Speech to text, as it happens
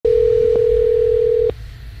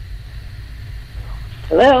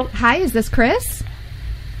Hello. Hi, is this Chris?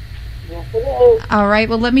 Yes, it is. All right,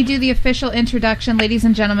 well, let me do the official introduction. Ladies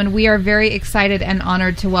and gentlemen, we are very excited and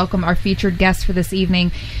honored to welcome our featured guest for this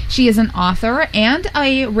evening. She is an author and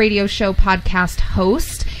a radio show podcast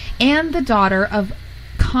host and the daughter of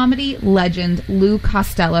comedy legend Lou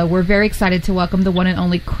Costello. We're very excited to welcome the one and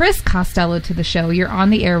only Chris Costello to the show. You're on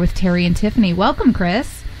the air with Terry and Tiffany. Welcome,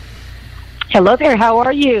 Chris. Hello there. How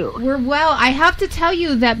are you? We're well. I have to tell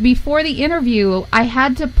you that before the interview, I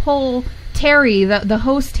had to pull Terry, the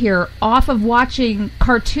host here, off of watching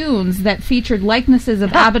cartoons that featured likenesses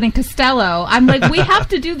of Abbott and Costello. I'm like, we have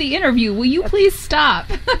to do the interview. Will you please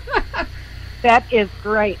stop? That is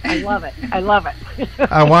great. I love it. I love it.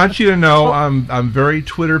 I want you to know I'm very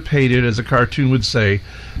Twitter-pated, as a cartoon would say,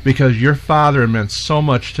 because your father meant so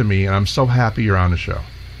much to me, and I'm so happy you're on the show.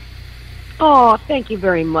 Oh, thank you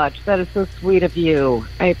very much. That is so sweet of you.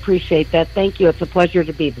 I appreciate that. Thank you. It's a pleasure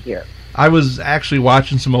to be here. I was actually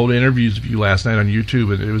watching some old interviews of you last night on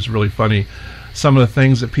YouTube, and it was really funny. Some of the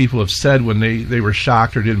things that people have said when they were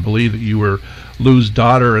shocked or didn't believe that you were Lou's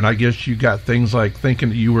daughter, and I guess you got things like thinking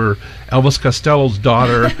that you were Elvis Costello's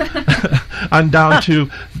daughter, on down to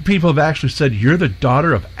people have actually said you're the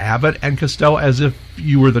daughter of Abbott and Costello, as if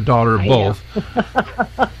you were the daughter of both.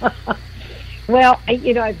 Well,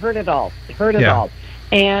 I've heard it all.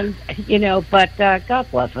 And, but God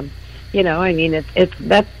bless him. I mean,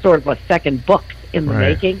 that's sort of a second book in the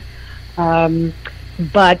making.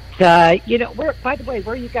 But, by the way,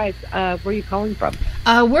 where are you guys, where are you calling from?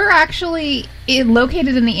 We're actually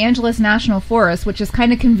located in the Angeles National Forest, which is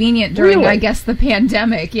kind of convenient during, I guess, the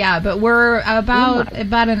pandemic. Yeah, but we're about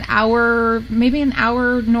an hour, maybe an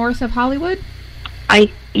hour north of Hollywood.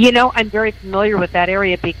 I'm very familiar with that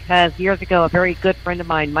area because years ago, a very good friend of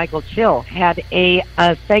mine, Michael Chill, had a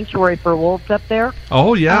sanctuary for wolves up there.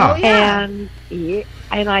 Oh, yeah. And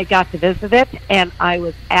I got to visit it, and I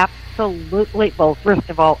was absolutely, well, first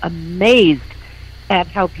of all, amazed at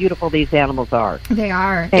how beautiful these animals are. They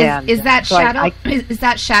are. And is that is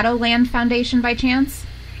that Shadowland Foundation by chance?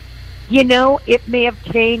 It may have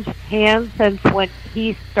changed hands since when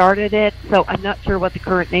he started it, so I'm not sure what the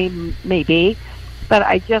current name may be. But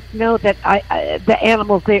I just know that the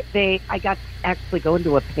animals, I got to actually go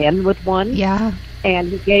into a pen with one. Yeah. And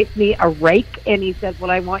he gave me a rake, and he said, what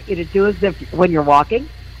I want you to do is, when you're walking,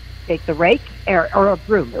 take the rake, or a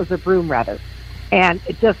broom. It was a broom, rather. And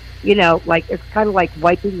it just, it's kind of like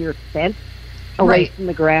wiping your scent away from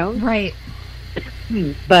the ground. Right.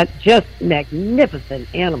 But just magnificent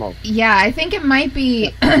animals. Yeah, I think it might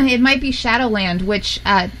be Shadowland, which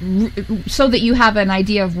so that you have an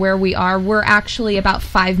idea of where we are. We're actually about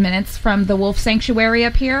 5 minutes from the wolf sanctuary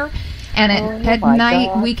up here, and at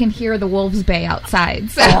night we can hear the wolves bay outside.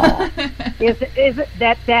 So.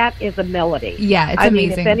 That is a melody? Yeah, it's amazing. I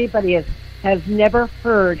mean, if anybody has never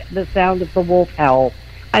heard the sound of the wolf howl,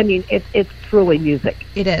 I mean, it's truly music.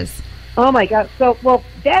 It is. Oh, my God. So, well,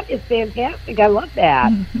 that is fantastic. I love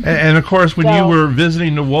that. And of course, when you were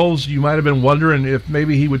visiting the wolves, you might have been wondering if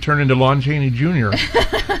maybe he would turn into Lon Chaney Jr.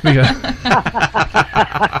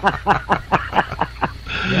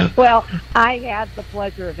 Well, I had the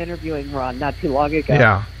pleasure of interviewing Ron not too long ago.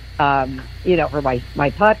 Yeah. For my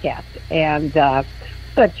podcast. And what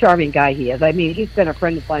a charming guy he is. I mean, he's been a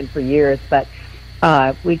friend of mine for years, but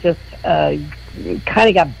we just kind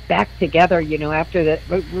of got back together, after that.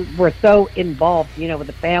 We're so involved, with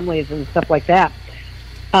the families and stuff like that.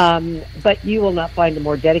 But you will not find a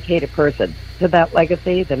more dedicated person to that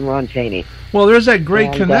legacy than Ron Chaney. Well, there's that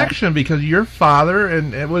great connection because your father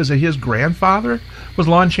and his grandfather was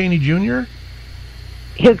Lon Chaney Jr.?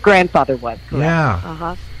 His grandfather was, correct.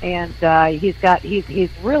 Yeah. And he's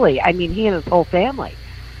really, I mean, he and his whole family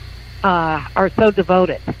are so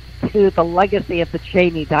devoted to the legacy of the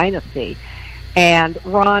Chaney dynasty. And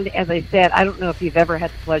Ron, as I said, I don't know if you've ever had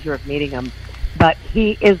the pleasure of meeting him, but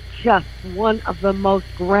he is just one of the most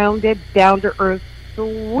grounded, down-to-earth,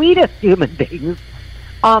 sweetest human beings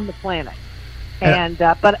on the planet. And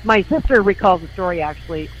but my sister recalls a story,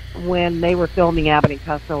 actually, when they were filming Abbott and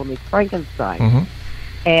Costello Meet Frankenstein. Mm-hmm.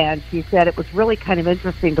 And she said it was really kind of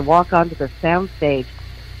interesting to walk onto the soundstage,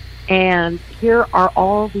 and here are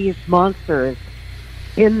all these monsters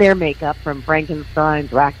in their makeup from Frankenstein,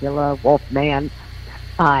 Dracula, Wolfman,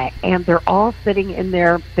 and they're all sitting in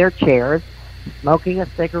their chairs, smoking a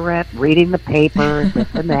cigarette, reading the paper, this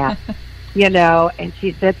and that, and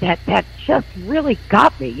she said that just really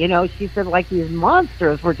got me, she said, like, these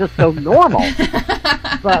monsters were just so normal.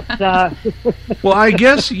 But well, I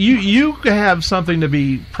guess you have something to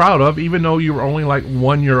be proud of, even though you were only like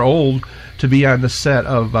 1 year old, to be on the set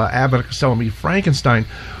of Abbott and Costello Meet Frankenstein.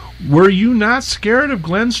 Were you not scared of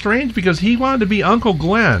Glenn Strange? Because he wanted to be Uncle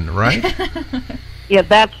Glenn, right? Yeah,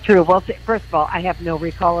 that's true. Well, first of all, I have no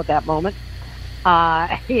recall of that moment.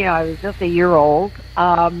 I was just a year old.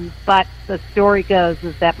 But the story goes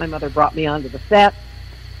is that my mother brought me onto the set,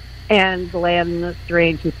 and Glenn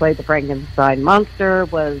Strange, who played the Frankenstein monster,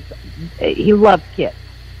 he loved kids.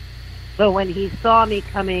 So when he saw me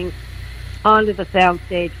coming onto the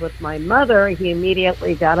soundstage with my mother, he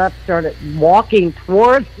immediately got up, started walking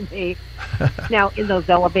towards me. Now, in those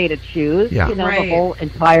elevated shoes, yeah. The whole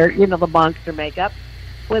entire, the monster makeup,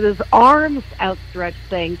 with his arms outstretched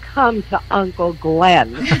saying, "Come to Uncle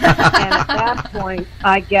Glenn." And at that point,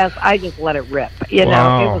 I guess I just let it rip. Wow.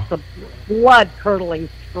 It was the blood-curdling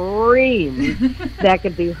scream that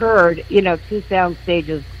could be heard, 2 sound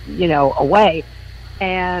stages, away.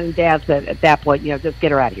 And Dad said at that point, just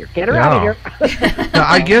get her out of here. Get her out of here. Now,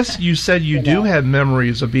 I guess you said you do have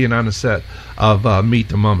memories of being on the set of Meet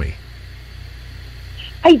the Mummy.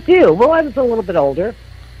 I do. Well, I was a little bit older,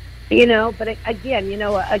 but again,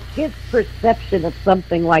 a kid's perception of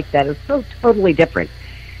something like that is so totally different,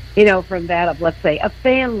 from that of, let's say, a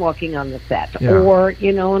fan walking on the set or,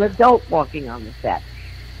 an adult walking on the set.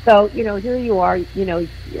 So, here you are,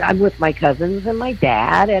 I'm with my cousins and my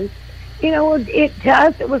dad, and, to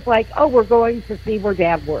us, it was like, oh, we're going to see where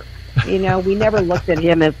Dad works. We never looked at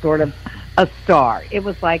him as sort of a star. It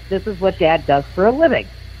was like, this is what Dad does for a living.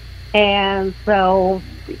 And so,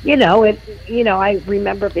 I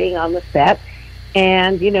remember being on the set,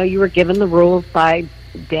 and, you were given the rules by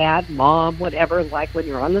Dad, Mom, whatever, like when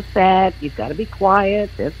you're on the set, you've got to be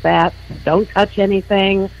quiet, this, that, don't touch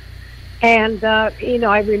anything. And,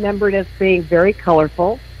 I remember it as being very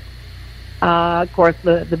colorful. Of course,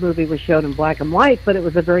 the movie was shown in black and white, but it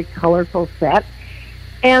was a very colorful set.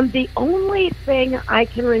 And the only thing I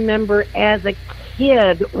can remember as a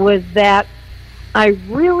kid was that I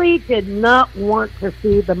really did not want to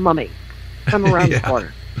see the mummy come around the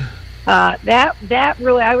corner. That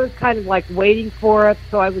really, I was kind of like waiting for it,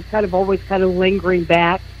 so I was kind of always kind of lingering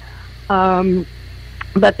back.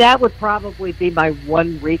 But that would probably be my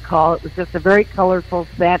one recall. It was just a very colorful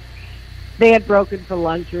set. They had broken for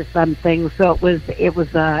lunch or something, so it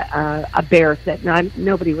was a bear set.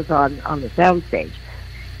 Nobody was on the soundstage,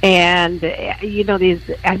 and these.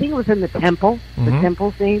 I think it was in the temple, the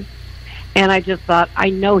temple scene, and I just thought, I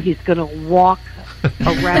know he's going to walk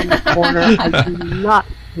around the corner. I do not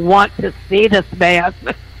want to see this man.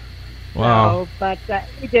 Wow! So, but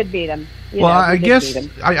we did meet him. I guess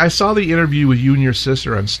I saw the interview with you and your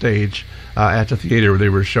sister on stage at the theater where they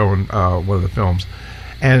were showing one of the films.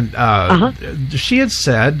 And she had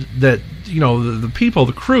said that, the people,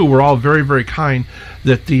 the crew, were all very, very kind,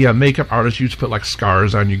 that the makeup artists used to put, like,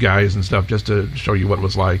 scars on you guys and stuff just to show you what it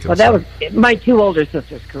was like. Well, that was my 2 older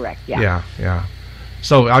sisters, correct, yeah. Yeah.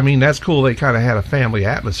 So, I mean, that's cool. They kind of had a family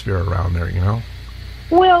atmosphere around there,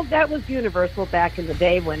 Well, that was universal back in the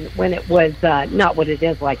day when it was not what it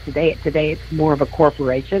is like today. Today it's more of a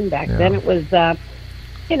corporation. Back then it was,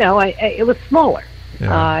 it was smaller.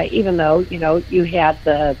 Yeah. Even though, you had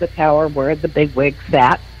the tower where the big wig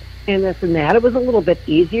sat and this and that. It was a little bit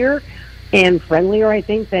easier and friendlier, I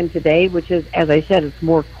think, than today, which is, as I said, it's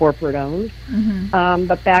more corporate owned.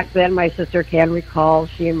 But back then, my sister can recall,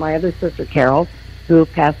 she and my other sister, Carol, who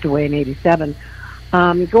passed away in 87,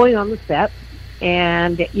 going on the set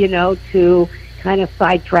and, to kind of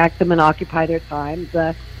sidetrack them and occupy their time.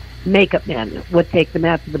 The makeup men would take them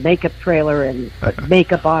out to the makeup trailer and put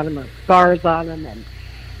makeup on them or scars on them, and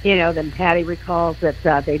then Patty recalls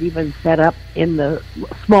that they'd even set up in the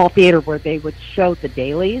small theater where they would show the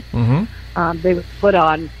dailies. They would put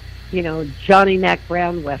on Johnny Mac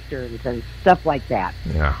Brown westerns and stuff like that.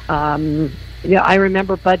 I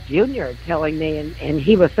remember Bud Jr. telling me, and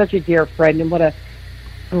he was such a dear friend and what a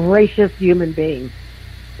gracious human being.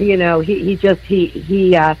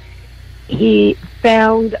 He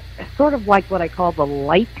found sort of like what I call the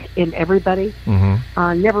light in everybody.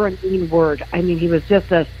 Never a mean word. I mean, he was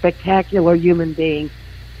just a spectacular human being.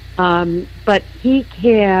 But he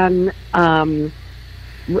can...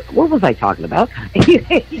 what was I talking about?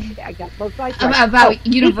 I got both sides. About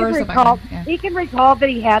universal. He can recall that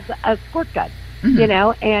he had a squirt gun,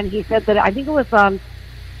 and he said that, I think it was on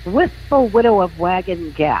Wistful Widow of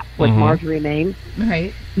Wagon Gap with Marjorie Main.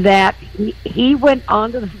 Right. That he went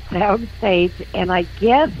onto the sound stage, and I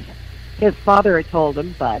guess his father had told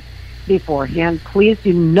him, but beforehand, please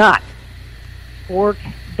do not squirt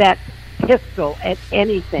that pistol at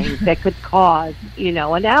anything that could cause, an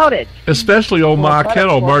outage. Especially old Ma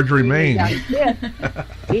Kettle, Marjorie Main.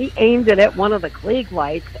 He aimed it at one of the Klieg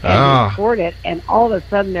lights and scored it, and all of a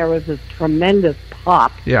sudden there was this tremendous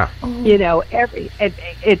pop. Yeah.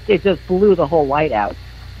 It just blew the whole light out.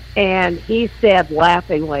 And he said,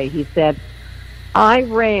 laughingly, I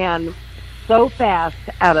ran so fast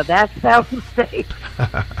out of that soundstage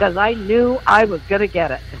because I knew I was going to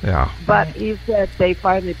get it. Yeah. But he said they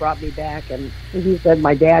finally brought me back, and he said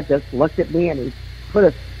my dad just looked at me and he put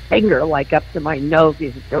his finger up to my nose.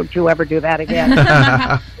 He said, "Don't you ever do that again."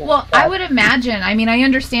 Well, I would imagine, I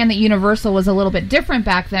understand that Universal was a little bit different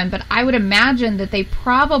back then, but I would imagine that they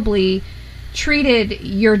probably treated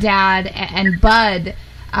your dad and Bud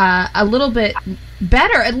a little bit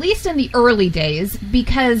better, at least in the early days,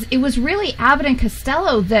 because it was really Abbott and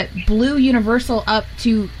Costello that blew Universal up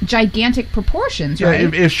to gigantic proportions, right?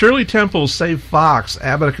 Yeah, if Shirley Temple saved Fox,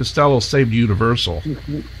 Abbott and Costello saved Universal.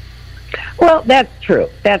 Mm-hmm. Well, that's true.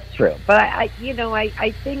 But I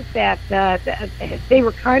think that they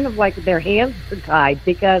were kind of like their hands were tied,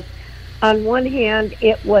 because on one hand,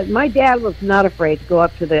 my dad was not afraid to go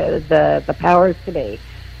up to the powers to be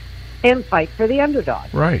and fight for the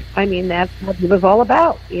underdog. Right. That's what he was all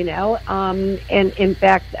about, And in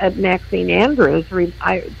fact, Maxine Andrews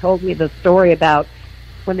told me the story about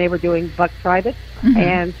when they were doing Buck Private,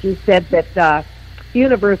 and she said that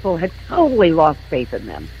Universal had totally lost faith in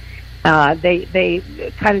them. They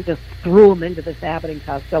kind of just threw him into this Abbott and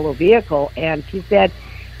Costello vehicle, and she said,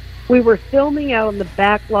 we were filming out on the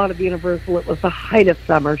back lot of Universal. It was the height of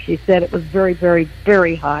summer. She said it was very, very,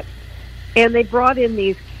 very hot. And they brought in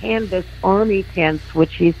these canvas army tents,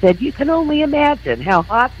 which she said, you can only imagine how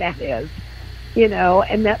hot that is,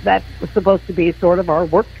 and that was supposed to be sort of our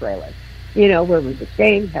work trailer, where we would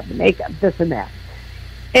change, have the makeup, this and that.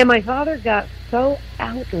 And my father got so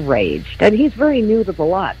outraged, and he's very new to the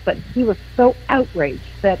lot, but he was so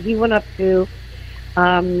outraged that he went up to,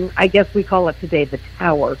 I guess we call it today the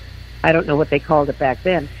tower. I don't know what they called it back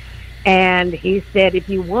then. And he said, if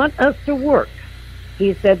you want us to work,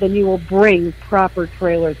 he said, then you will bring proper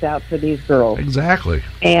trailers out for these girls. Exactly.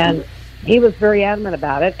 And he was very adamant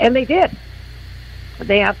about it, and they did.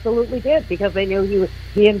 They absolutely did, because they knew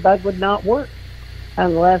he and Bud would not work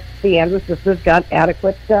unless the Andrews sisters got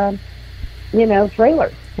adequate,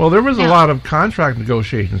 trailers. Well, there was a lot of contract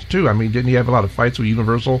negotiations, too. Didn't he have a lot of fights with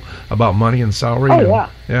Universal about money and salary? Oh,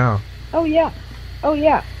 yeah. Oh,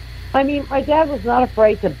 yeah. My dad was not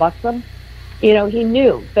afraid to buck them. He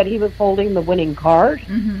knew that he was holding the winning card,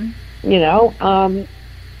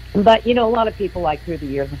 but, a lot of people, through the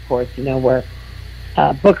years, of course, where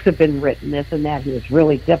books have been written, this and that, he was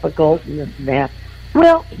really difficult and this and that.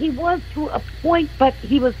 Well, he was to a point, but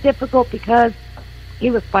he was difficult because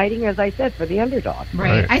he was fighting, as I said, for the underdog.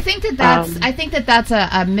 Right. I think that's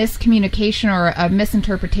a miscommunication or a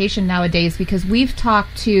misinterpretation nowadays, because we've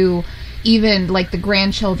talked to even the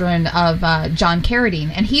grandchildren of John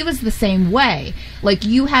Carradine, and he was the same way.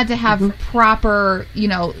 You had to have proper,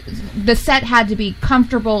 the set had to be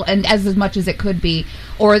comfortable and as much as it could be,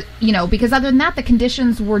 or because other than that, the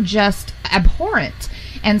conditions were just abhorrent.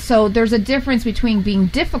 And so there's a difference between being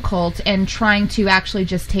difficult and trying to actually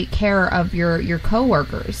just take care of your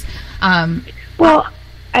coworkers. Well,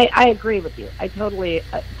 I agree with you. I totally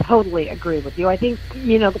agree with you. I think,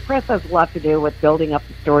 the press has a lot to do with building up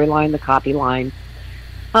the storyline, the copy line,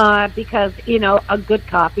 because, a good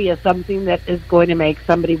copy is something that is going to make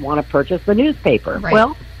somebody want to purchase the newspaper. Right.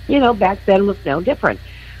 Well, back then was no different.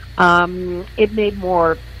 It made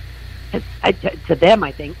more, to them,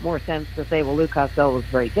 I think, more sense to say, well, Lou Costello was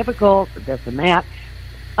very difficult, this and that.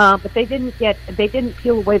 But they didn't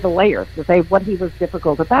peel away the layers to say what he was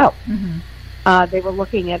difficult about. Mm-hmm. They were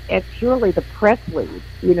looking at purely the press lead,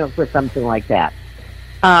 for something like that.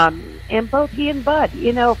 And both he and Bud,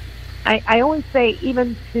 I always say,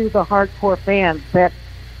 even to the hardcore fans, that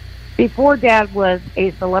before Dad was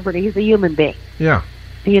a celebrity, he's a human being. Yeah.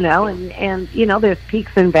 And there's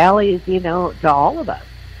peaks and valleys, to all of us.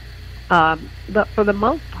 But for the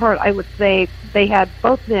most part, I would say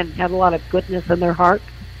both men had a lot of goodness in their heart.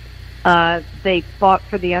 They fought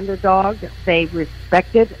for the underdog. They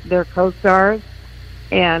respected their co-stars.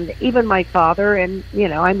 And even my father, and,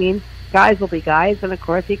 guys will be guys, and of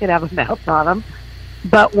course he could have a mouth on them.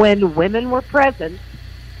 But when women were present,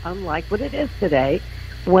 unlike what it is today,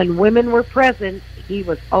 when women were present, he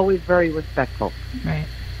was always very respectful. Right.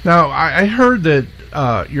 Now, I heard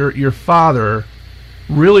that your father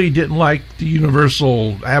really didn't like the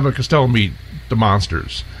Universal Abbott and Costello meet the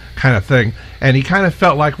monsters kind of thing, and he kind of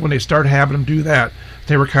felt like when they started having him do that,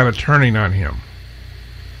 they were kind of turning on him.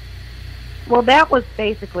 Well, that was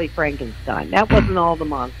basically Frankenstein. That wasn't all the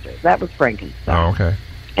monsters. That was Frankenstein. Oh, okay.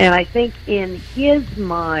 And I think in his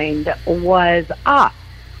mind was,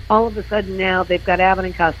 all of a sudden now they've got Abbott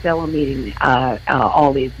and Costello meeting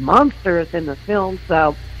all these monsters in the film.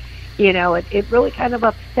 So, it really kind of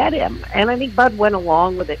upset him. And I think Bud went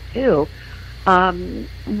along with it, too,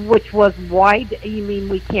 which was, why, you mean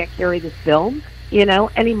we can't carry this film,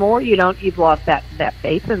 anymore? You've lost that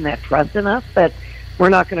faith and that trust in us, but we're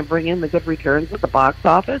not going to bring in the good returns at the box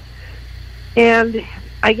office. And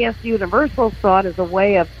I guess Universal saw it as a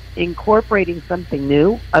way of incorporating something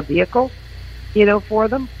new, a vehicle, for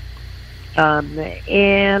them.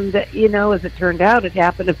 And, as it turned out, it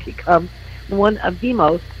happened to become one of the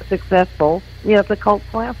most successful, it's a cult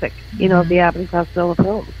classic, of the Abbott and Costello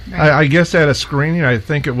films. Right. I guess at a screening, I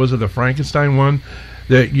think it was of the Frankenstein one,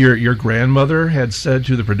 that your grandmother had said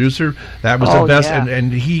to the producer that was the best, yeah.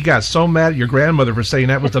 and he got so mad at your grandmother for saying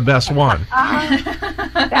that was the best one.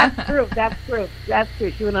 That's true.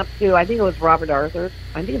 She went up to, I think it was Robert Arthur.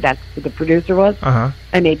 I think that's who the producer was. Uh-huh.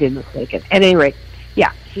 I may be mistaken. At any rate,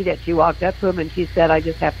 yeah, she did. She walked up to him and she said, I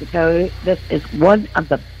just have to tell you, this is one of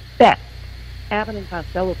the best Abbott and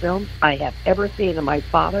Costello films I have ever seen, and my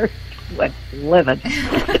father was livid,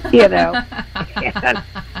 And,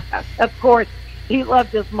 of course, he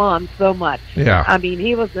loved his mom so much. Yeah. I mean,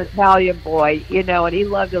 he was an Italian boy, and he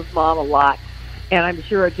loved his mom a lot. And I'm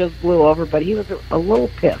sure it just blew over, but he was a little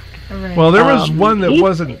pissed. Right. Well, there was one that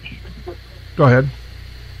wasn't... Go ahead.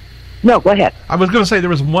 No, go ahead. I was going to say there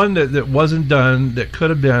was one that wasn't done that could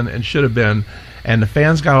have been and should have been, and the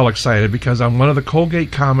fans got all excited because on one of the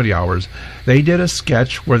Colgate Comedy Hours, they did a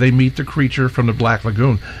sketch where they meet the creature from the Black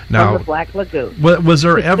Lagoon. Now, from the Black Lagoon. Was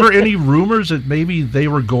there ever any rumors that maybe they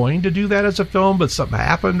were going to do that as a film, but something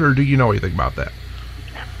happened, or do you know anything about that?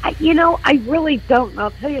 I really don't. I'll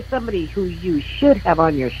tell you, somebody who you should have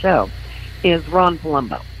on your show is Ron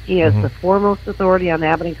Palumbo. He is the foremost authority on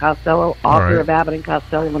Abbott and Costello, author of Abbott and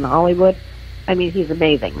Costello in Hollywood. I mean, he's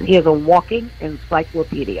amazing. He is a walking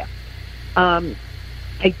encyclopedia. I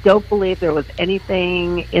don't believe there was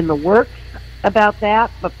anything in the works about that,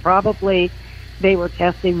 but probably they were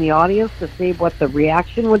testing the audience to see what the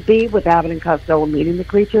reaction would be with Abbott and Costello meeting the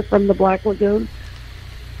creature from the Black Lagoon.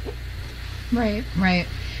 Right.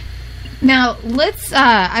 Now, let's,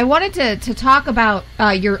 I wanted to talk about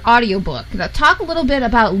your audiobook. Now, talk a little bit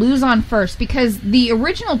about Lou's on First, because the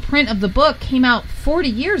original print of the book came out 40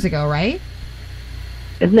 years ago, right?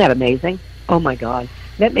 Isn't that amazing? Oh, my God.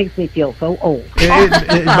 That makes me feel so old.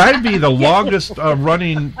 It might be the longest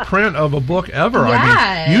running print of a book ever.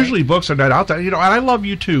 Yeah. I mean, usually books are not out there. And I love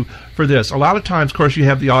you, too, for this. A lot of times, of course, you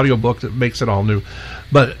have the audiobook that makes it all new.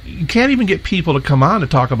 But you can't even get people to come on to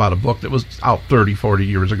talk about a book that was out 30, 40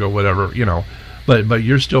 years ago, whatever, But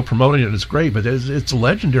you're still promoting it, and it's great. But it's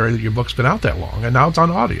legendary that your book's been out that long, and now it's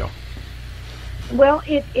on audio. Well,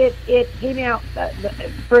 it came out, the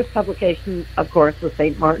first publication, of course, was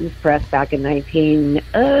St. Martin's Press back in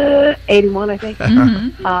 1981, I think.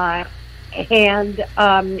 And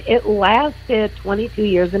it lasted 22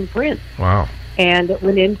 years in print. Wow. And it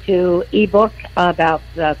went into ebook about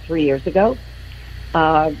 3 years ago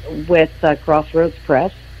with Crossroads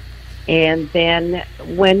Press. And then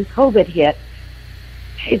when COVID hit,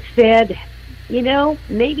 it said,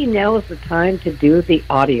 maybe now is the time to do the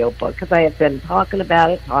audiobook, because I have been talking about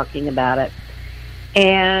it,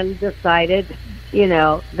 and decided,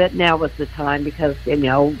 that now was the time because,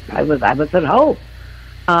 I was at home.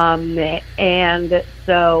 And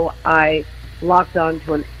so I locked on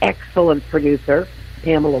to an excellent producer,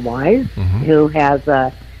 Pamela Wise, who has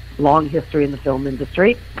a long history in the film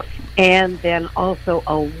industry, and then also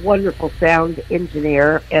a wonderful sound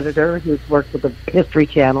engineer, editor, who's worked with the History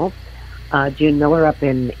Channel, June Miller up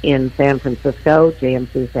in San Francisco,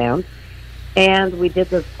 JMC Sound. And we did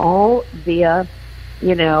this all via,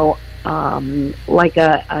 like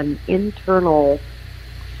an internal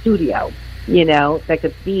studio, that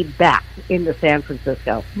could feed back into San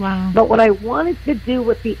Francisco. Wow. But what I wanted to do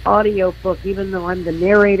with the audio book, even though I'm the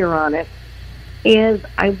narrator on it, is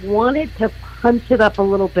I wanted to punch it up a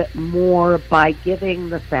little bit more by giving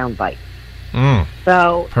the sound bites.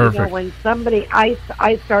 So, perfect. When somebody, I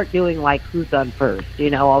start doing like Who's on First,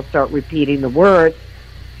 I'll start repeating the words,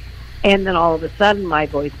 and then all of a sudden my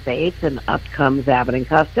voice fades and up comes Abbott and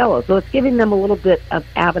Costello. So it's giving them a little bit of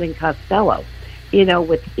Abbott and Costello,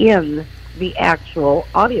 within the actual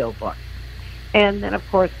audiobook. And then, of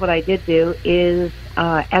course, what I did do is,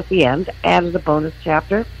 at the end, added a bonus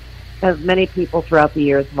chapter, because many people throughout the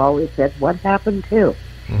years have always said, what happened to?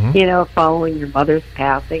 Following your mother's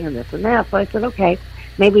passing and this and that. So I said, okay,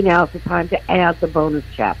 maybe now's the time to add the bonus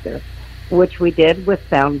chapter. which we did with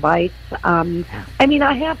sound bites. I mean,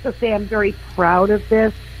 I have to say I'm very proud of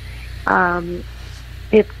this.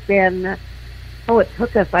 It's been, it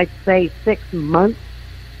took us, I'd say, 6 months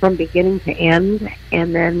from beginning to end,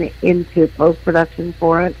 and then into post-production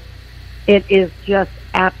for it. It is just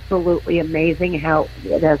absolutely amazing how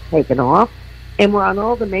it has taken off. And we're on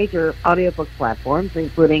all the major audiobook platforms,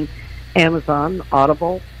 including Amazon,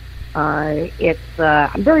 Audible. I'm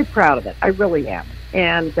very proud of it. I really am.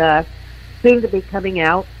 And soon to be coming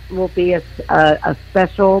out will be a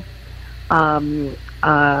special offering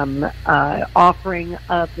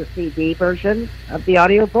of the CD version of the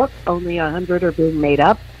audiobook. Only 100 are being made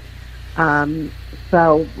up.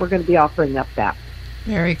 So we're going to be offering up that.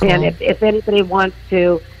 Very cool. And if anybody wants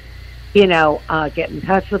to, get in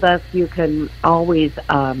touch with us, you can always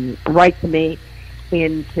write to me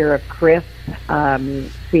in care of Chris,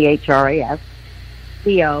 CHRAS,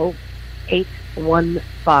 CO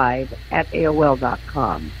 815 at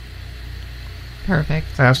AOL.com. Perfect.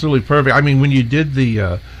 Absolutely perfect. I mean, when you did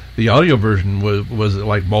the audio version, was it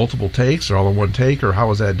like multiple takes or all in one take, or how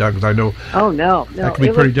was that done? Because I know that can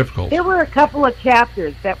be pretty difficult. There were a couple of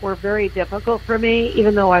chapters that were very difficult for me,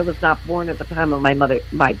 even though I was not born at the time of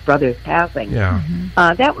my brother's passing. Yeah.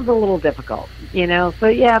 Mm-hmm. That was a little difficult, So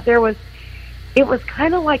yeah, it was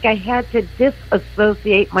kind of like I had to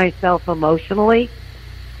disassociate myself emotionally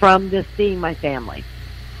from just seeing my family.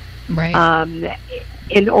 Right.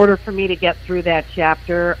 In order for me to get through that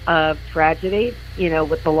chapter of tragedy,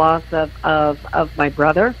 with the loss of my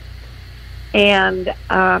brother. And,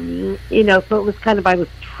 so it was kind of, I was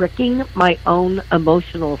tricking my own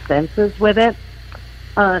emotional senses with it.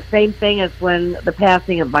 Same thing as when the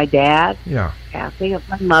passing of my dad, passing of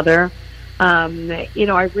my mother.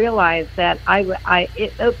 I realized that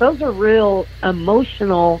those are real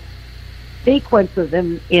emotional sequences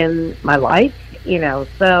in my life,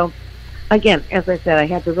 so again, as I said, I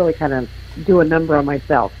had to really kind of do a number on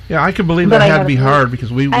myself. Yeah, I can believe that had to be hard because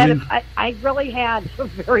I really had a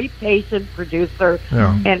very patient producer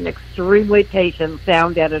and an extremely patient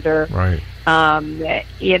sound editor. Right.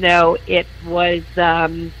 It was,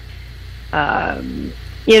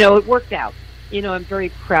 it worked out. I'm very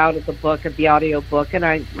proud of the book, of the audio book, and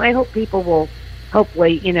I hope people will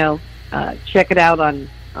hopefully, check it out on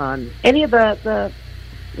any of the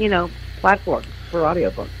platforms for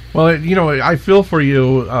audiobooks. Well, I feel for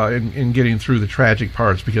you in getting through the tragic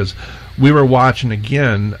parts, because we were watching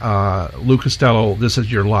again Lou Costello, This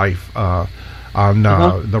Is Your Life, on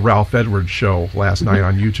the Ralph Edwards show last night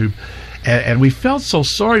on YouTube. And we felt so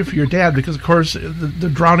sorry for your dad because, of course,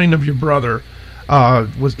 the drowning of your brother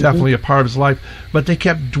was definitely a part of his life. But they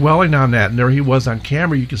kept dwelling on that, and there he was on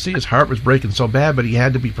camera. You could see his heart was breaking so bad, but he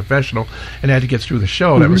had to be professional and had to get through the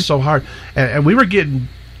show. That was so hard. And we were getting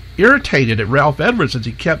irritated at Ralph Edwards as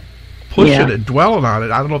he kept pushing it, dwelling on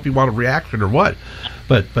it. I don't know if he wanted a reaction or what,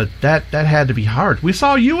 but that had to be hard. We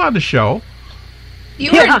saw you on the show.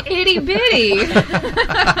 You were itty bitty.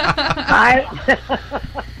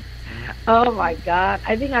 Oh my God!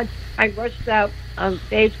 I think I rushed out on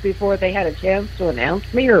stage before they had a chance to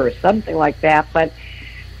announce me or something like that. But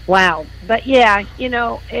wow! But yeah,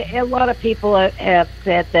 a lot of people have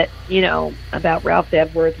said that about Ralph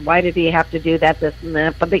Edwards. Why did he have to do that, this and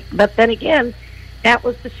that? But then again, that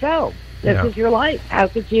was the show. This is your life. How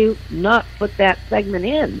could you not put that segment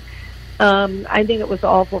in? I think it was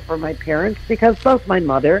awful for my parents because both my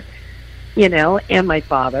mother, and my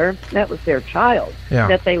father, that was their child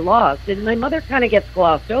that they lost. And my mother kind of gets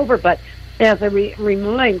glossed over, but as I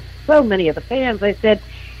remind so many of the fans, I said,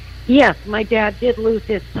 yes, my dad did lose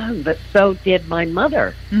his son, but so did my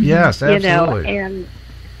mother. Mm-hmm. Yes, absolutely. And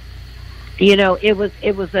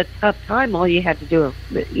it was a tough time. All you had to do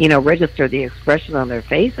was, register the expression on their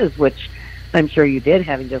faces, which I'm sure you did,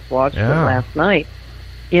 having just watched it last night.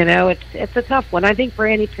 It's a tough one. I think for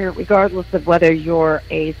any parent, regardless of whether you're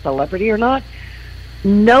a celebrity or not,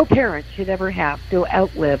 no parent should ever have to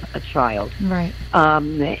outlive a child. Right.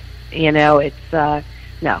 It's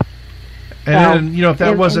no. And if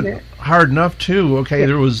that wasn't hard enough too,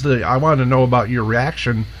 there was I wanted to know about your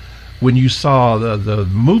reaction when you saw the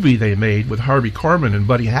movie they made with Harvey Korman and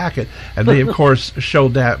Buddy Hackett, and they of course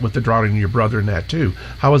showed that with the drowning of your brother in that too.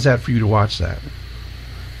 How was that for you to watch that?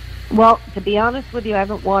 Well, to be honest with you, I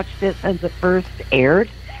haven't watched it since it first aired.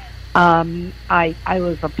 I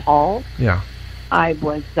was appalled. Yeah. I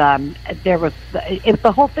was,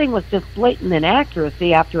 the whole thing was just blatant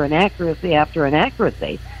inaccuracy after inaccuracy after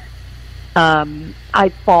inaccuracy.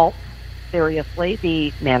 I fault, seriously,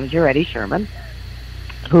 the manager, Eddie Sherman,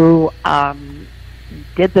 who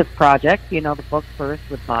did this project, the book first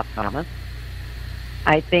with Bob Thomas.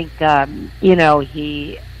 I think,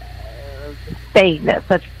 he Spain,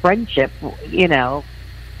 such friendship, to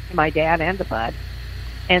my dad and to Bud.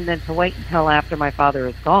 And then to wait until after my father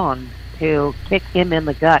is gone to kick him in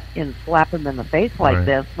the gut and slap him in the face like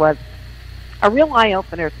this was a real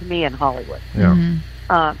eye-opener to me in Hollywood. Yeah.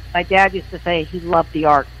 My dad used to say he loved the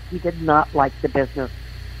art. He did not like the business,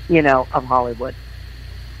 of Hollywood.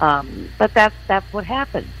 But that's what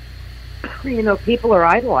happens. People are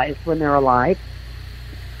idolized when they're alive.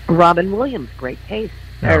 Robin Williams, great taste.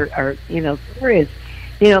 Or stories.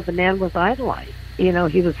 The man was idolized. He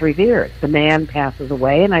was revered. The man passes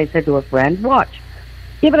away, and I said to a friend, watch.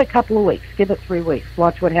 Give it a couple of weeks. Give it 3 weeks.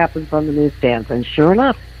 Watch what happens on the newsstands. And sure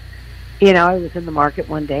enough, I was in the market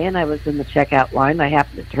one day, and I was in the checkout line. I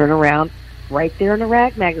happened to turn around right there in a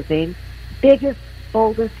rag magazine. Biggest,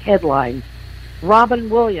 boldest headline. Robin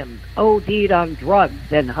Williams OD'd on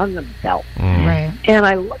drugs and hung himself. Right. And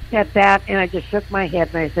I looked at that, and I just shook my head,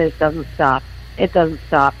 and I said, it doesn't stop. It doesn't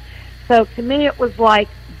stop. So to me, it was like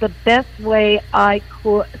the best way I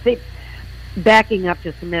could... See, backing up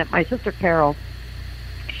just a minute, my sister Carol,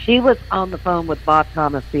 she was on the phone with Bob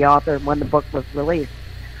Thomas, the author, when the book was released.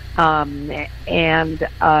 And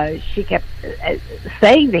she kept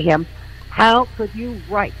saying to him, how could you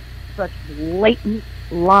write such blatant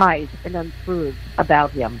lies and untruths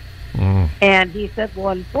about him? And he said, well,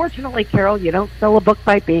 unfortunately, Carol, you don't sell a book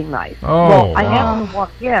by being nice. Well, I happened to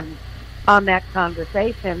walk in on that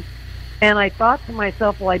conversation, and I thought to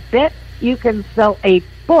myself, well, I bet you can sell a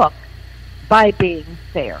book by being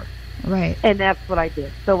fair. Right. And that's what I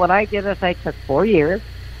did. So what I did is I took 4 years,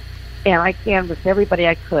 and I canvassed everybody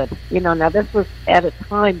I could. Now this was at a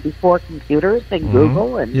time before computers and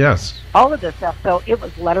Google and all of this stuff. So it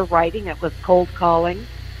was letter writing. It was cold calling.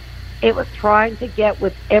 It was trying to get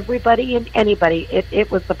with everybody and anybody. It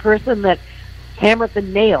was the person that hammered the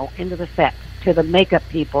nail into the set, to the makeup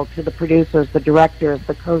people, to the producers, the directors,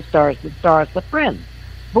 the co-stars, the stars, the friends,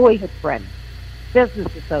 boyhood friends,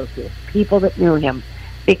 business associates, people that knew him.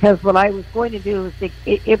 Because what I was going to do is,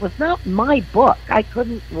 it was not my book. I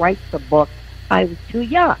couldn't write the book. I was too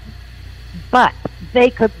young. But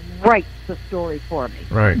they could write the story for me.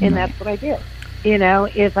 Right. And that's what I did.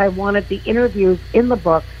 Is I wanted the interviews in the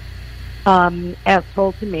book as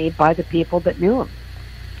told to me by the people that knew him.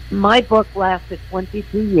 My book lasted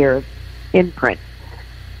 22 years in print.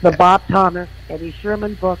 The Bob Thomas, Eddie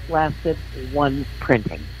Sherman book lasted 1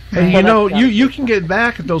 printing. And you can get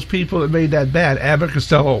back at those people that made that bad Abbott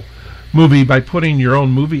Costello movie by putting your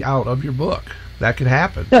own movie out of your book. That could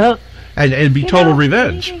happen. And be total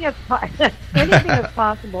revenge. Anything is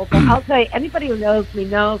possible. But I'll tell you, anybody who knows me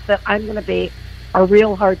knows that I'm going to be a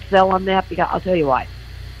real hard sell on that, because I'll tell you why.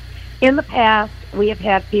 In the past, we have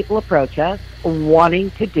had people approach us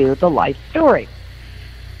wanting to do the life story.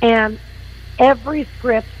 And every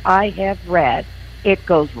script I have read, it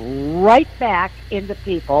goes right back into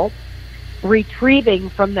people retrieving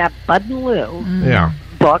from that Bud and Lou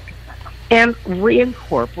book and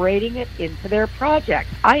reincorporating it into their project.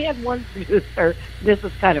 I had one producer, this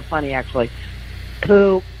is kind of funny actually,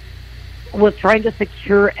 who was trying to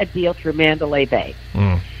secure a deal through Mandalay Bay.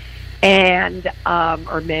 And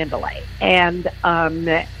or Mandalay. And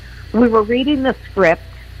we were reading the script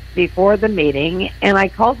before the meeting, and I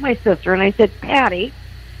called my sister and I said, Patty,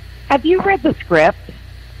 have you read the script?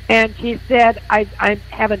 And she said, I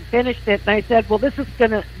haven't finished it. And I said, well, this is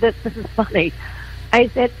funny. I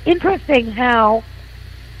said, interesting how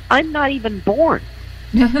I'm not even born.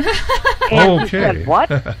 And she said, what?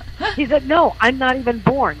 She said, no, I'm not even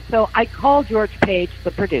born. So I called George Page,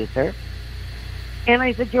 the producer, and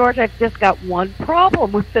I said, George, I've just got one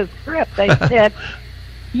problem with this script. I said,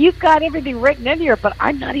 you've got everything written in here, but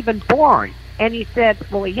I'm not even born. And he said,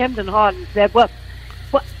 well, he hemmed and hawed and said, well,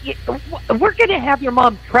 we're going to have your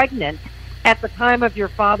mom pregnant at the time of your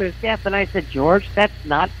father's death. And I said, George, that's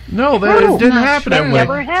not true. It didn't happen that way. It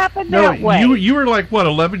never happened that way. You were like, what,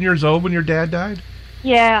 11 years old when your dad died?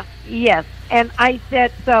 Yeah, yes. And I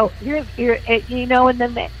said, so here's and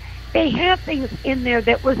then they had things in there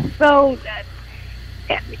that was so,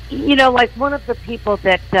 like one of the people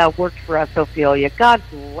that worked for us, Ophelia, God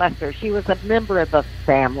bless her, she was a member of the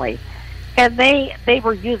family. And they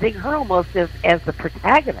were using her almost as the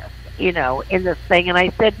protagonist, in this thing. And I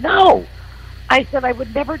said, no. I said, I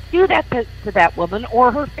would never do that to that woman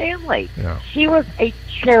or her family. Yeah. She was a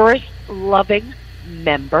cherished, loving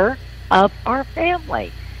member of our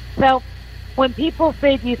family. So when people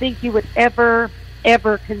say, do you think you would ever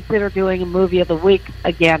consider doing a movie of the week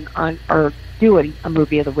again or doing a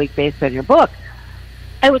movie of the week based on your book?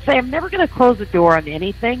 I would say I'm never going to close the door on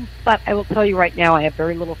anything, but I will tell you right now, I have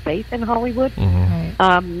very little faith in Hollywood.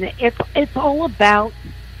 Mm-hmm. It's all about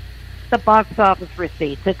the box office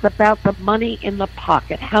receipts. It's about the money in the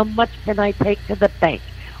pocket. How much can I take to the bank?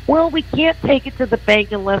 Well, we can't take it to the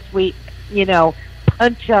bank unless we,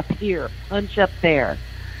 punch up here, punch up there.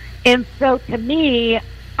 And so to me,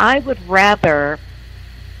 I would rather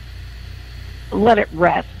let it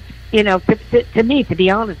rest. To me, to be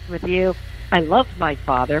honest with you, I love my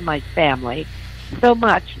father, my family, so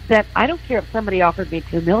much that I don't care if somebody offered me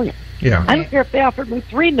 $2 million. Yeah. I don't care if they offered me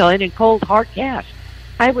 $3 million in cold hard cash.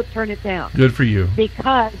 I would turn it down. Good for you.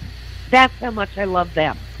 Because that's how much I love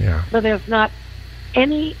them. Yeah. So there's not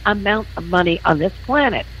any amount of money on this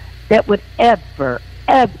planet that would ever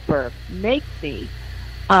make me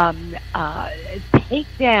take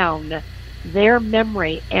down their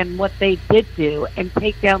memory and what they did do and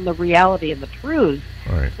take down the reality and the truth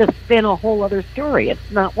to spin a whole other story.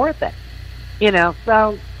 It's not worth it.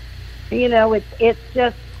 So, it's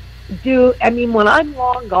just when I'm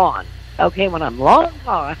long gone,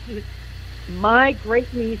 my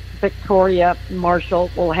great niece, Victoria Marshall,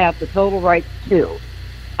 will have the total rights to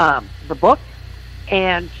the book,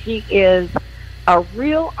 and she is a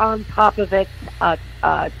real on top of it,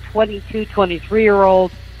 22,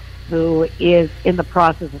 23-year-old who is in the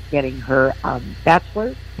process of getting her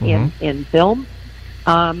bachelor's in film.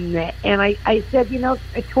 And I said,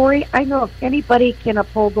 Tori, I know if anybody can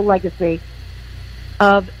uphold the legacy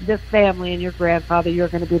of this family and your grandfather, you're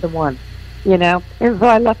going to be the one, And so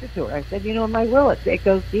I left it to her. I said, in my will, it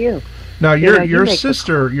goes to you. Now, your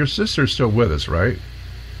sister's still with us, right?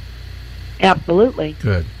 Absolutely.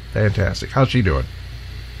 Good. Fantastic. How's she doing?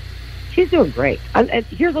 She's doing great.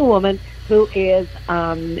 Here's a woman who is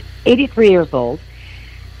 83 years old.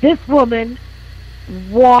 This woman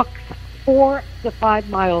walks 4 to 5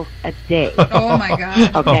 miles a day. Oh, my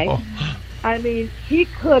God. Okay? She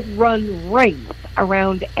could run rings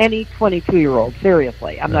around any 22-year-old.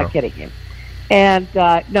 Seriously. I'm not kidding you. And,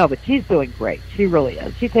 no, but she's doing great. She really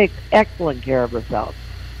is. She takes excellent care of herself.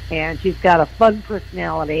 And she's got a fun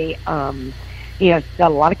personality. She's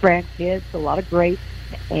got a lot of grandkids, a lot of greats.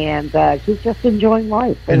 And she's just enjoying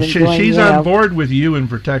life. And she's on board with you in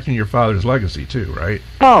protecting your father's legacy, too, right?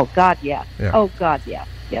 Oh, God, yes. Yeah. Oh, God, yes.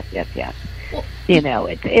 Yes. Well,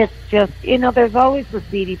 it's just, there's always the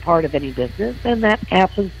seedy part of any business, and that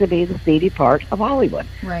happens to be the seedy part of Hollywood.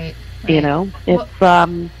 Right. It's,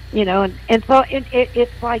 and so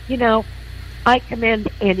it's like, I commend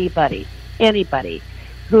anybody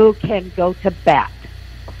who can go to bat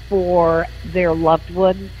for their loved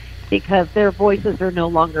one, because their voices are no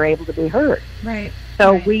longer able to be heard. Right.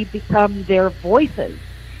 So we become their voices,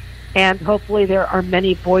 and hopefully there are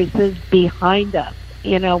many voices behind us.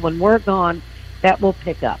 When we're gone, that will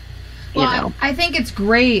pick up. Well, I think it's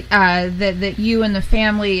great that you and the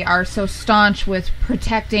family are so staunch with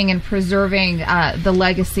protecting and preserving the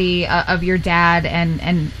legacy of your dad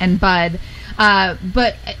and Bud.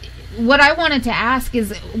 But what I wanted to ask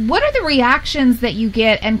is, what are the reactions that you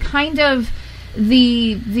get, and kind of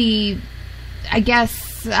the I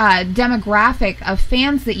guess demographic of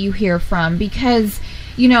fans that you hear from? Because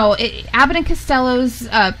Abbott and Costello's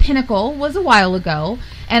pinnacle was a while ago,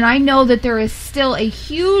 and I know that there is still a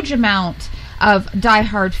huge amount of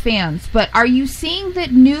diehard fans. But are you seeing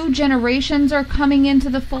that new generations are coming into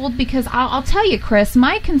the fold? Because I'll tell you, Chris,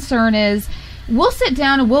 my concern is we'll sit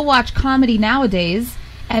down and we'll watch comedy nowadays,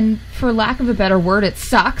 and for lack of a better word, it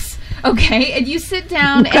sucks. Okay, and you sit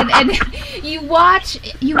down and you watch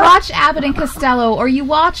Abbott and Costello, or you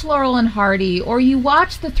watch Laurel and Hardy, or you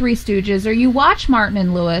watch the Three Stooges, or you watch Martin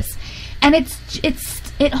and Lewis, and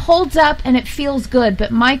it holds up and it feels good. But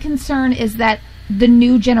my concern is that the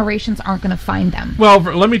new generations aren't going to find them. Well,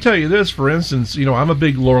 let me tell you this. For instance, I'm a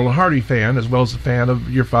big Laurel and Hardy fan, as well as a fan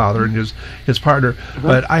of your father and his partner. Mm-hmm.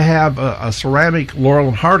 But I have a ceramic Laurel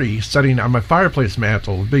and Hardy sitting on my fireplace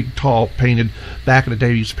mantle, big, tall, painted. Back in the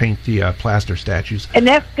day, we used to paint the plaster statues.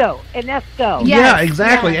 Enesco. Yes. Yeah,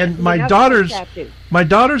 exactly. Yes. And my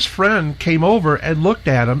daughter's friend came over and looked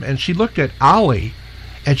at him, and she looked at Ollie,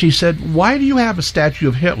 and she said, "Why do you have a statue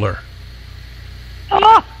of Hitler?"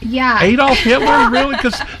 Oh, yeah. Adolf Hitler, really?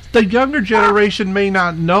 Because the younger generation may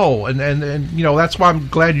not know, and that's why I'm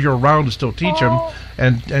glad you're around to still teach them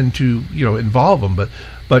and to involve them.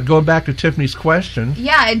 But going back to Tiffany's question,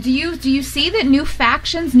 yeah, do you see that new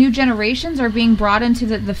factions, new generations are being brought into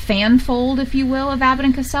the fan fold, if you will, of Abbott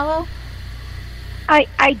and Costello? I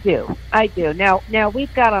do. Now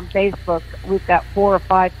we've got on Facebook, we've got 4 or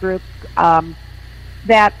 5 groups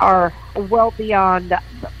that are well beyond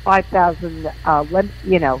 5,000 the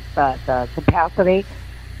capacity.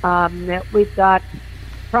 We've got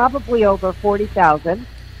probably over 40,000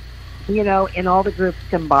 in all the groups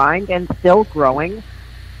combined, and still growing.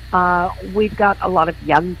 We've got a lot of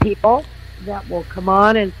young people that will come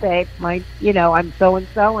on and say, I'm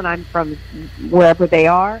so-and-so, and I'm from wherever they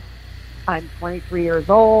are. I'm 23 years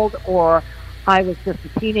old, or I was just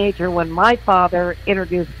a teenager when my father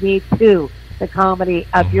introduced me to the comedy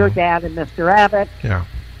of Your Dad and Mr. Abbott. Yeah.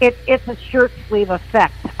 It's a shirt sleeve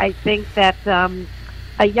effect. I think that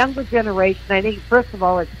a younger generation, I think, first of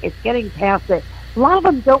all, it's getting past it. A lot of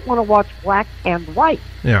them don't want to watch black and white.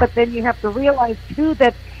 Yeah. But then you have to realize, too,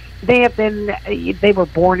 that they were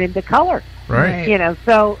born into color. Right.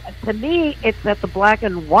 So to me, it's that the black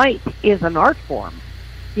and white is an art form.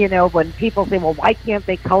 When people say, well, why can't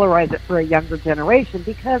they colorize it for a younger generation?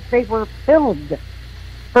 Because they were filmed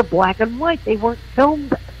for black and white. They weren't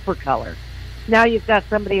filmed for color. Now you've got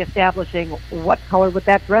somebody establishing what color would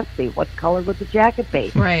that dress be? What color would the jacket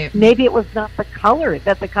be? Right. Maybe it was not the color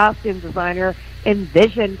that the costume designer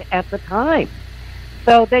envisioned at the time.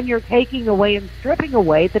 So then you're taking away and stripping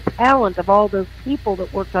away the talent of all those people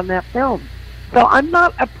that worked on that film. So I'm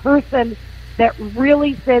not a person that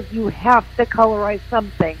really says you have to colorize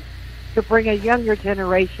something to bring a younger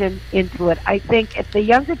generation into it. I think if the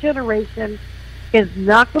younger generation is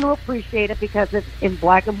not going to appreciate it because it's in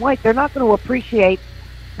black and white, they're not going to appreciate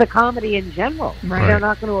the comedy in general. Right. They're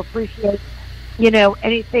not going to appreciate,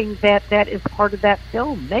 anything that is part of that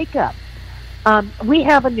film, makeup. We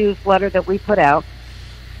have a newsletter that we put out,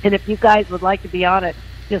 and if you guys would like to be on it,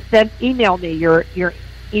 just email me your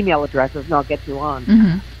email addresses, and I'll get you on.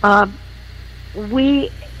 Mm-hmm.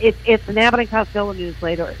 It's an Abbott and Costello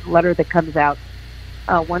newsletter that comes out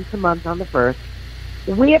once a month on the 1st.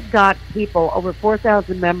 We have got people, over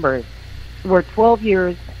 4,000 members. We're 12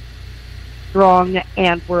 years strong,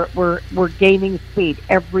 and we're gaining speed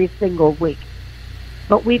every single week.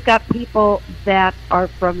 But we've got people that are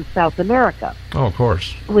from South America. Oh, of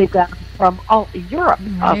course. We've got from Europe,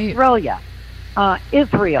 Right. Australia,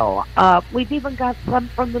 Israel. We've even got some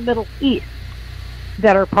from the Middle East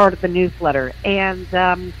that are part of the newsletter. And,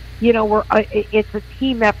 it's a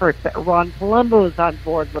team effort. Ron Palumbo is on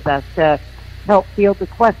board with us to help field the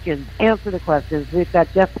questions, answer the questions. We've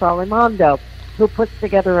got Jeff Salimondo, who puts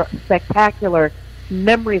together spectacular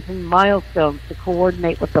memories and milestones to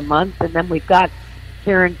coordinate with the month. And then we've got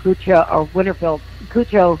Karen Cuccio,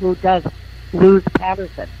 who does Lou's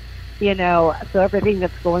Patterson. So everything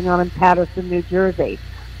that's going on in Patterson, New Jersey.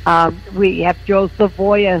 We have Joe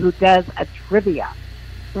Savoya, who does a trivia,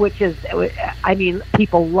 which is,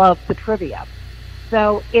 people love the trivia.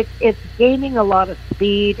 So it's gaining a lot of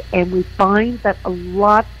speed, and we find that a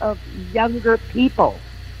lot of younger people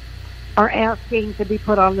are asking to be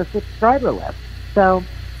put on the subscriber list. So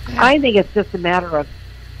I think it's just a matter of,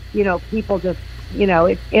 people just,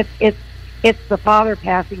 it's the father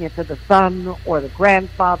passing it to the son, or the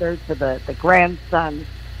grandfather to the grandson.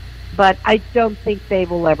 But I don't think they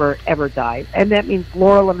will ever die, and that means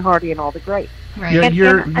Laurel and Hardy and all the greats. Right. Yeah, And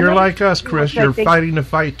you're like us, Chris. You're fighting the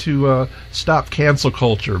fight to stop cancel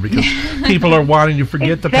culture because people are wanting to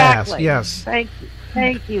forget the past. Yes. Thank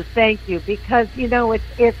you. Because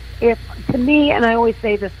it's to me, and I always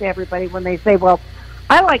say this to everybody when they say, "Well,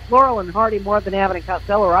 I like Laurel and Hardy more than Abbott and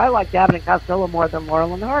Costello," or "I like Abbott and Costello more than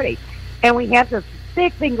Laurel and Hardy," and we had this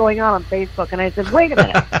big thing going on Facebook, and I said, "Wait a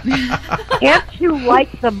minute, can't you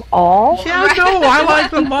like them all?" Yeah, no, I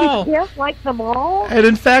like them all. You can't like them all. And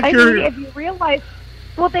in fact, if you realize,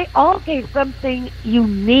 well, they all gave something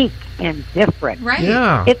unique and different. Right.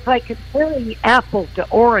 Yeah. It's like comparing apples to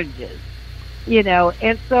oranges,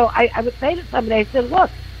 And so I would say to somebody, I said, look,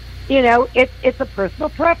 it's a personal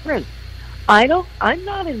preference. I'm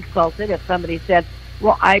not insulted if somebody said,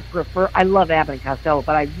 well, I love Abbott and Costello,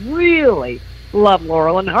 but I really love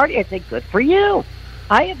Laurel and Hardy. I say, good for you.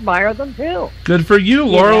 I admire them too. Good for you.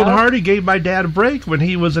 Laurel and Hardy gave my dad a break when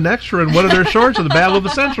he was an extra in one of their shorts in the Battle of the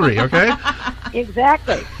Century, okay?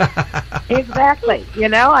 Exactly. So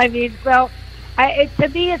to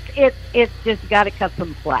me, it's just got to cut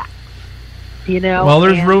some slack. Well,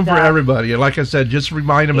 there's room for everybody. And like I said, just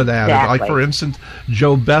remind them of that. Exactly. Like, for instance,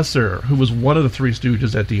 Joe Besser, who was one of the Three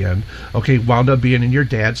Stooges at the end, wound up being in your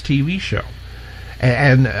dad's TV show.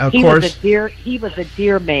 And of course, he was a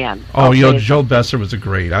dear man. Oh, Joe Besser was a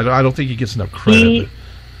great. I don't think he gets enough credit.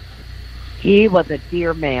 He was a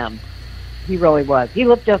dear man. He really was. He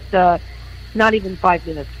lived just not even 5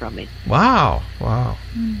 minutes from me. Wow.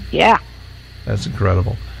 Yeah. That's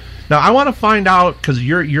incredible. Now, I want to find out, because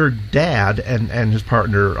your dad and his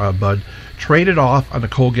partner, Bud, traded off on the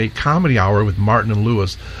Colgate Comedy Hour with Martin and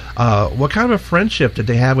Lewis. What kind of a friendship did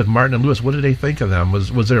they have with Martin and Lewis? What did they think of them?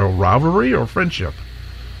 Was there a rivalry or friendship?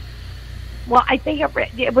 Well, I think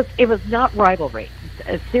it was not rivalry.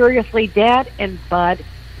 Seriously, Dad and Bud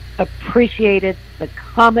appreciated the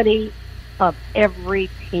comedy of every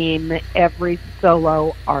team, every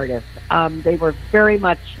solo artist. They were very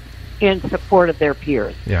much in support of their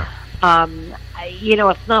peers. Yeah.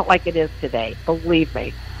 It's not like it is today, believe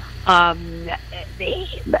me.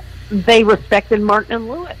 They respected Martin and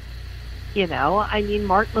Lewis.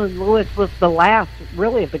 Martin and Lewis was the last,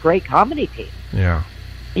 really, of the great comedy team. Yeah.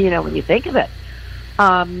 When you think of it.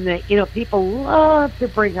 People love to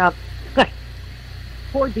bring up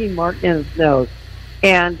poor Dean Martin and his nose.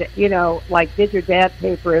 And, did your dad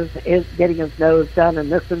pay for his getting his nose done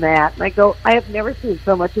and this and that? And I go, I have never seen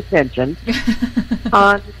so much attention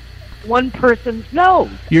on one person's nose.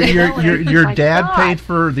 Your dad paid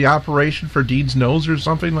for the operation for Dean's nose or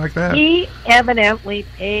something like that? He evidently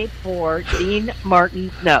paid for Dean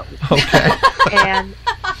Martin's nose. Okay. And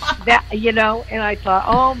that, and I thought,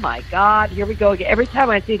 oh my God, here we go again. Every time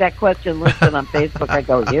I see that question listed on Facebook, I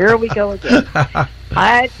go, here we go again.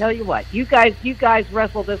 I tell you what, you guys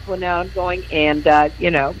wrestle this one out going and,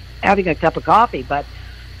 having a cup of coffee. But,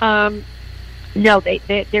 no,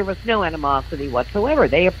 there was no animosity whatsoever.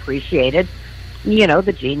 They appreciated,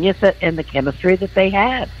 the genius and the chemistry that they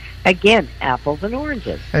had. Again, apples and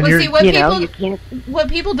oranges. And what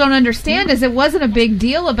people don't understand is it wasn't a big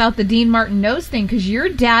deal about the Dean Martin nose thing, because your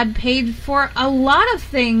dad paid for a lot of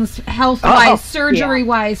things health-wise,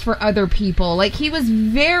 surgery-wise for other people. Like, he was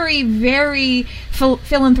very, very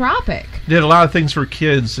philanthropic. Did a lot of things for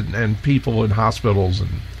kids and people in hospitals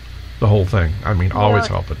and the whole thing. Always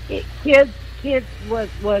helping. Kids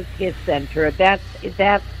was his center. That's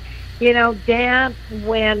Dad,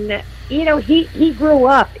 when he grew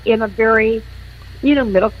up in a very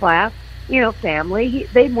middle class family.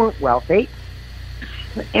 They weren't wealthy,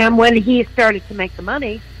 and when he started to make the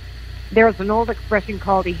money, there's an old expression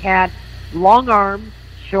called he had long arms,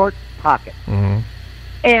 short pockets. Mm-hmm.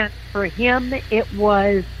 And for him, it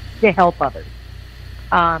was to help others.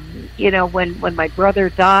 When my brother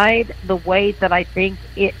died, the way that I think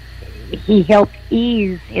he helped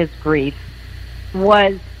ease his grief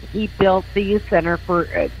was he built the youth center for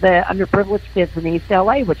the underprivileged kids in East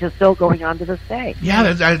LA, which is still going on to this day. Yeah,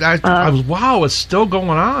 I was, wow, it's still going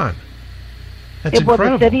on. That's incredible.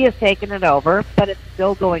 Well, the city has taken it over, but it's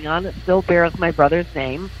still going on. It still bears my brother's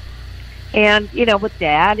name. And, with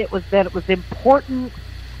Dad, it was important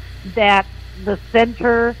that the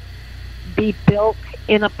center be built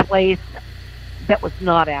in a place that was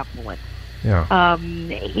not affluent. Yeah.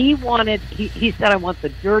 He said, I want the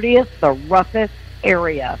dirtiest, the roughest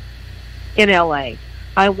area in LA.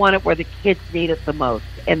 I want it where the kids need it the most,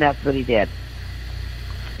 and that's what he did.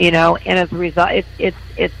 And as a result,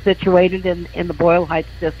 it's situated in the Boyle Heights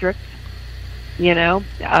district.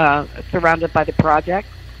 Surrounded by the project.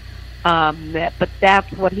 But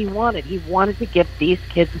that's what he wanted. He wanted to give these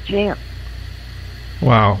kids a chance.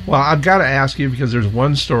 Wow. Well, I've got to ask you, because there's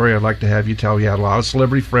one story I'd like to have you tell. You had a lot of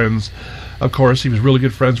celebrity friends. Of course, he was really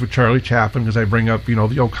good friends with Charlie Chaplin, because I bring up,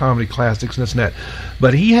 the old comedy classics and this and that.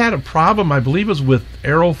 But he had a problem, I believe it was with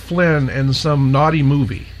Errol Flynn and some naughty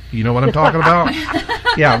movie. You know what I'm talking about?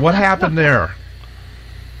 Yeah, what happened there?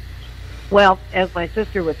 Well, as my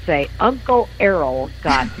sister would say, Uncle Errol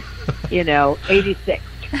got, 86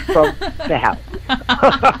 from the house.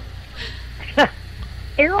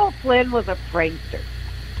 Errol Flynn was a prankster.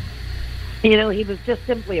 He was just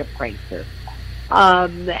simply a prankster.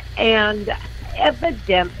 And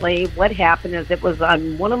evidently what happened is it was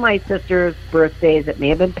on one of my sister's birthdays. It may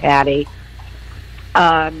have been Patty.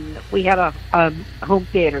 We had a home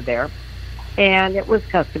theater there, and it was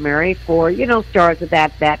customary for, stars of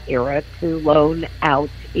that era to loan out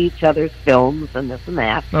each other's films and this and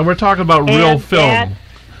that. Now we're talking about real film.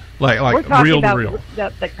 Like we're talking real about to real.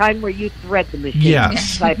 The kind where you thread the machine.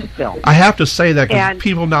 Yes. Type of film. I have to say that because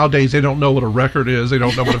people nowadays, they don't know what a record is. They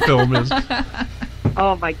don't know what a film is.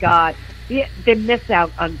 Oh, my God. They miss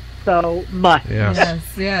out on so much.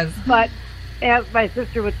 Yes. But as my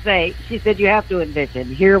sister would say, she said, you have to envision,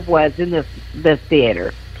 here was in this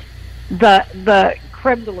theater, the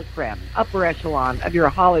creme de la creme, upper echelon of your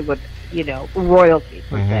Hollywood, royalty,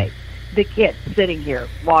 per se. The kids sitting here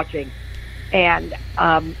watching. And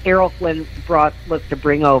Errol Flynn was to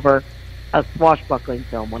bring over a swashbuckling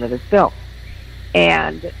film, one of his films.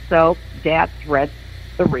 And so Dad threads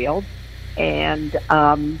the reel, and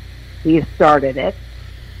he started it,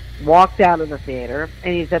 walked out of the theater,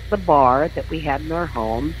 and he's at the bar that we had in our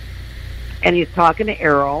home, and he's talking to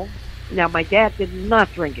Errol. Now, my dad did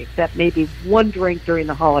not drink except maybe one drink during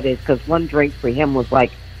the holidays, because one drink for him was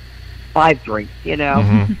like 5 drinks,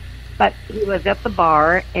 Mm-hmm. But he was at the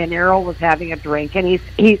bar, and Errol was having a drink, and he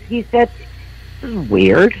said, "This is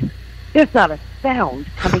weird." There's not a sound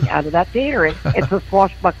coming out of that theater. It's a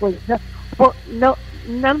swashbuckling. Well, no,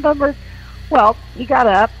 none of them were. Well, he got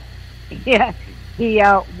up. Yeah, he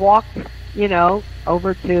walked,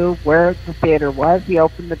 over to where the theater was. He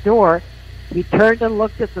opened the door. He turned and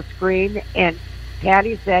looked at the screen, and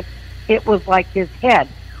Patty said it was like his head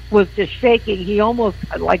was just shaking. He almost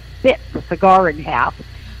bit the cigar in half,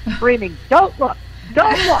 screaming, "Don't look!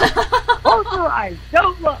 Don't look! Close your eyes!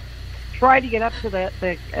 Don't look!" Trying to get up to the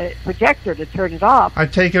projector to turn it off. I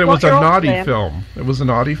take it was a naughty film. It was a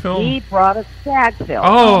naughty film? He brought a SAG film.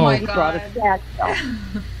 Oh, my he God. brought a SAG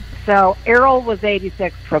film. So Errol was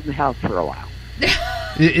 86 from the house for a while.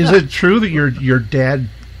 Is it true that your dad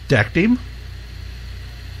decked him?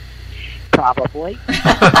 Probably.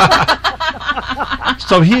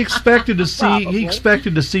 So he expected to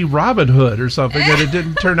see Robin Hood or something, and it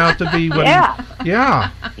didn't turn out to be what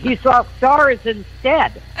Yeah. He saw stars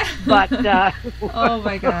instead. But Oh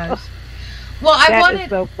my gosh. Well, is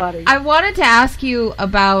so funny. I wanted to ask you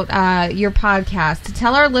about your podcast, to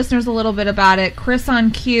tell our listeners a little bit about it. Chris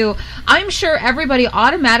on Q. I'm sure everybody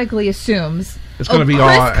automatically assumes it's going to be all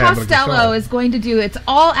Chris Abbott Costello is going to do it's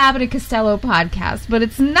all Abbott and Costello podcast, but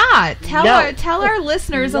it's not. Tell our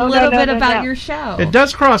listeners a little bit about your show. It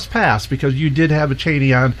does cross paths because you did have a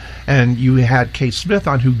Cheney on, and you had Kate Smith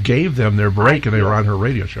on, who gave them their break, and they were on her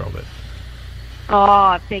radio show. But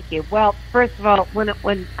oh, thank you. Well, first of all,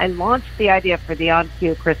 when I launched the idea for the On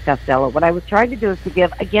Cue Chris Costello, what I was trying to do is to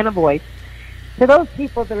give, again, a voice to those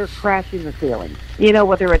people that are crashing the ceiling,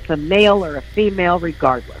 whether it's a male or a female,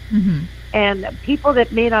 regardless. Mm-hmm. And people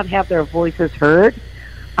that may not have their voices heard.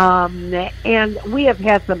 And we have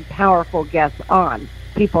had some powerful guests on,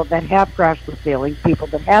 people that have crashed the ceiling, people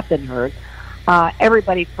that have been heard.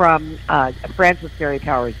 Everybody from Francis Gary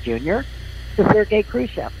Powers Jr. to Sergei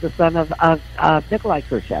Khrushchev, the son of Nikolai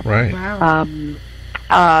Khrushchev. right. Wow.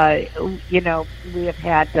 We have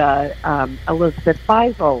had Elizabeth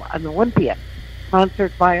Feisel, an Olympian,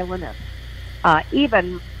 concert violinist.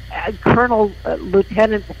 Even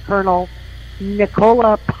Lieutenant Colonel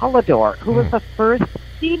Nicola Polidor, who was the first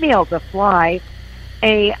female to fly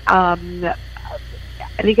I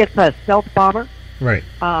think it's a stealth bomber, Right.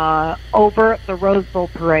 over the Rose Bowl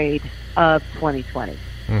parade of 2020.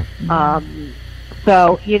 Mm.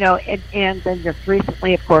 So, and then just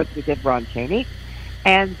recently, of course, we did Ron Cheney.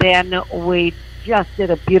 And then we just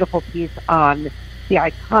did a beautiful piece on the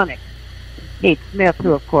iconic Kate Smith,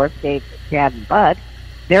 who, of course, gave Chad and Bud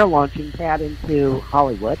their launching pad into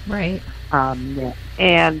Hollywood. Right. And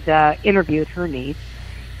interviewed her niece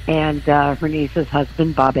and her niece's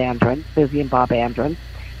husband, Bob Andron, Susie and Bob Andron.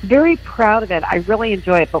 Very proud of it. I really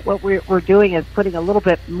enjoy it. But what we're doing is putting a little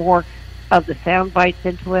bit more of the sound bites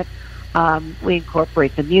into it. We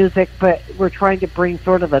incorporate the music, but we're trying to bring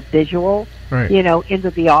sort of a visual, Right.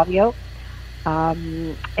 Into the audio.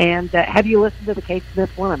 And have you listened to the Kate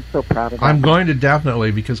Smith one? I'm so proud of it. I'm going to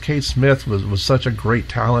definitely, because Kate Smith was such a great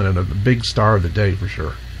talent and a big star of the day for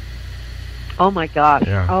sure. Oh my gosh.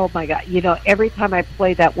 Yeah. Oh my God. Every time I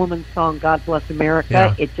play that woman's song, God Bless America,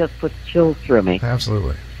 Yeah. it just puts chills through me.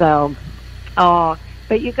 Absolutely. So,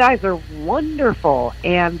 but you guys are wonderful.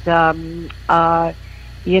 And,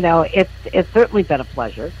 it's certainly been a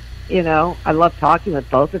pleasure. I love talking with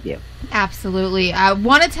both of you. Absolutely. I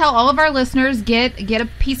want to tell all of our listeners, get a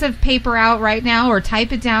piece of paper out right now or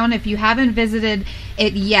type it down. If you haven't visited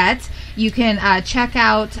it yet, you can check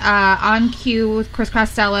out On Cue with Chris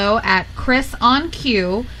Costello at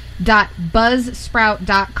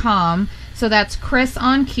chrisonq.buzzsprout.com. So that's Chris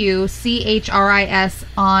on Q, CHRIS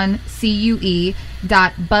on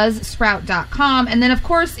CUE.buzzsprout.com. And then, of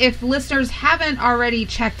course, if listeners haven't already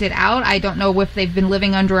checked it out, I don't know if they've been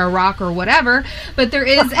living under a rock or whatever, but there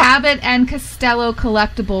is Abbott and Costello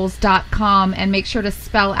Collectibles.com, and make sure to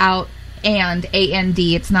spell out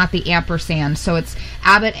A-N-D. It's not the ampersand. So it's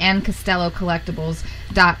Abbott and Costello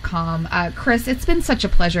Collectibles.com. Chris, it's been such a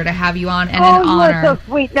pleasure to have you on, and an honor. Oh, you are so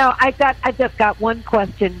sweet. Now, I just got one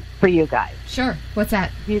question for you guys. Sure. What's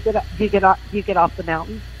that? Do you get off the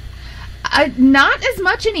mountain? Not as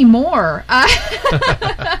much anymore.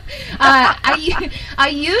 I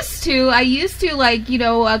used to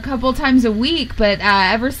a couple times a week, but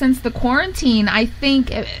ever since the quarantine, I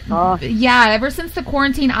think, ever since the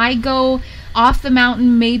quarantine, I go off the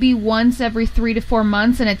mountain maybe once every 3 to 4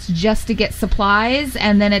 months, and it's just to get supplies,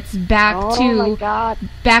 and then it's back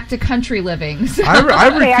to country living. So. I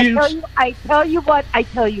refuse. I tell you what.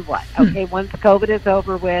 Okay, once COVID is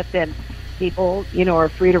over with and people, are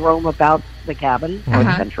free to roam about the cabin or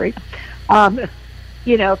the country.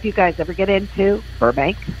 If you guys ever get into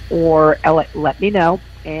Burbank, or let me know,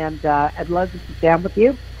 and I'd love to sit down with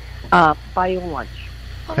you, buy you lunch.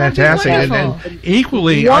 Fantastic. Wonderful. And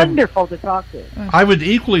equally, Wonderful to talk to. I would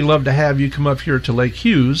equally love to have you come up here to Lake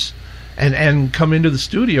Hughes and come into the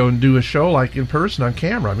studio and do a show like in person on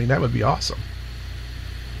camera. I mean, that would be awesome.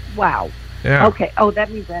 Wow. Yeah. Okay. Oh,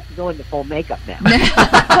 that means I have to go into full makeup now.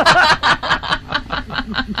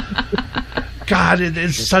 God, it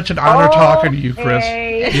is such an honor talking to you, Chris.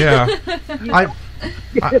 Hey. Yeah.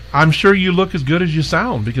 I'm sure you look as good as you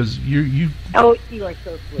sound because you. Oh, you are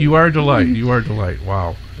so sweet. You are a delight. You are a delight.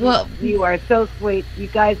 Wow. Well, you are so sweet. You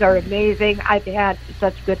guys are amazing. I've had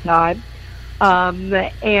such a good time.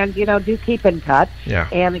 And do keep in touch. Yeah.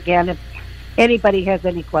 And again, if anybody has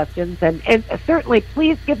any questions, and certainly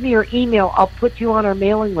please give me your email. I'll put you on our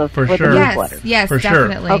mailing list for the sure. newsletter. Yes, for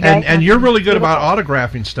definitely. Sure. Okay. And you're really good about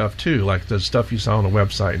autographing stuff too, like the stuff you saw on the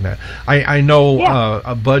website and that. I know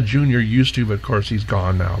Bud Jr. used to, but of course he's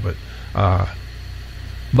gone now. But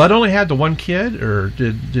Bud only had the one kid, or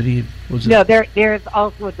did he? No, there's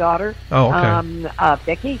also a daughter. Oh, okay.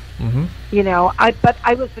 Vicky. Mm-hmm. But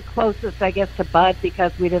I was the closest, I guess, to Bud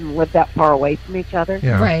because we didn't live that far away from each other.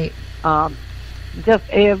 Yeah. Right. Just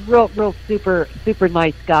a real super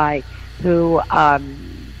nice guy who,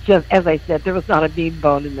 just as I said, there was not a mean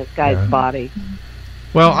bone in this guy's body.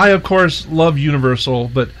 Well, I of course love Universal,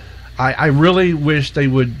 but I really wish they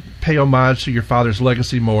would pay homage to your father's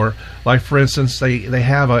legacy more. Like, for instance, they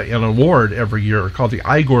have an award every year called the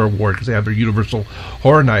Igor Award because they have their Universal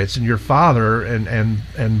Horror Nights, and your father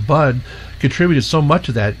and Bud contributed so much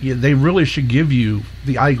of that. They really should give you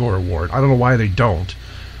the Igor Award. I don't know why they don't.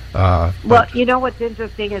 Well, what's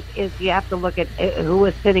interesting is you have to look at who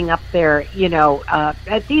was sitting up there.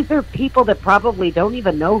 These are people that probably don't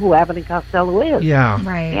even know who Abbott and Costello is. Yeah.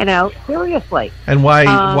 Right. Seriously. And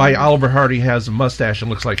why Oliver Hardy has a mustache and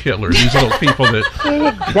looks like Hitler. These are those people that...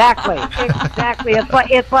 Exactly.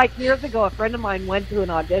 It's like years ago, a friend of mine went to an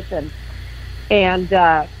audition, and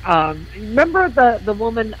remember the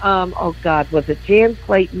woman, oh God, was it Jan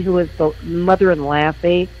Clayton, who was the mother in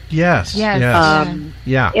Lassie? Yes.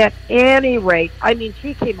 Yeah. At any rate, I mean,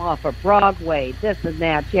 she came off of Broadway, this and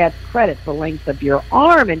that. She had credits the length of your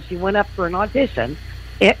arm, and she went up for an audition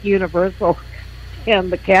at Universal,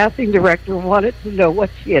 and the casting director wanted to know what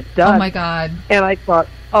she had done. Oh, my God. And I thought,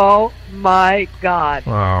 oh, my God.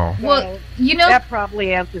 Wow. Well, that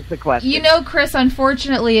probably answers the question. Chris,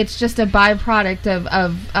 unfortunately, it's just a byproduct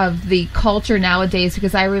of the culture nowadays,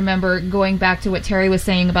 because I remember going back to what Terry was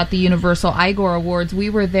saying about the Universal Igor Awards. We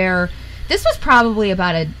were there, this was probably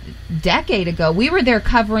about a decade ago. We were there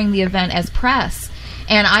covering the event as press.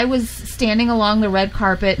 And I was standing along the red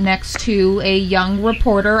carpet next to a young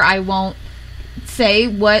reporter. I won't say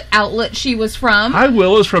what outlet she was from. I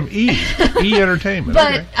will. Is from E Entertainment.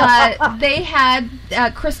 But they had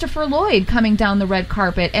Christopher Lloyd coming down the red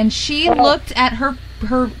carpet, and she looked at her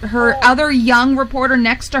other young reporter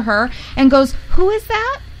next to her and goes, "Who is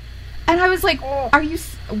that?" And I was like, "Are you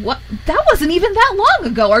what? That wasn't even that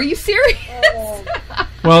long ago. Are you serious?"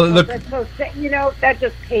 Well, that's so, that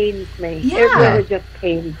just pains me. Yeah. It really just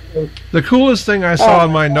pains me. The coolest thing I saw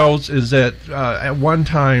in my notes is that at one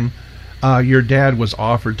time, your dad was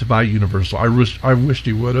offered to buy Universal. I wished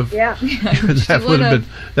he would have. Yeah. that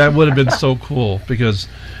would have been so cool because,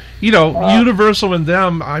 Universal and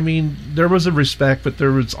them. I mean, there was a respect, but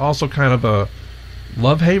there was also kind of a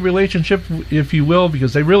love-hate relationship, if you will,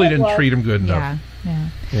 because they really didn't treat him good enough. Yeah.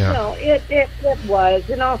 No, it was,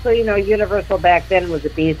 and also Universal back then was a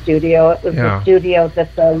B studio. It was the studio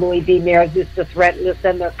that Louis B. Mayers used to threaten to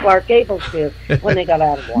send their Clark Gable to when they got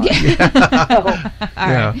out of line.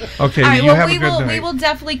 Okay. All right. You have a good night. We will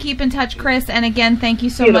definitely keep in touch, Chris. And again, thank you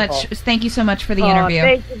so much. Thank you so much for the interview.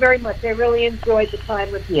 Thank you very much. I really enjoyed the time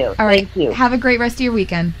with you. All right. Thank you. Have a great rest of your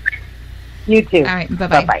weekend. You too. All right.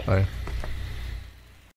 Bye-bye. Bye-bye. Bye.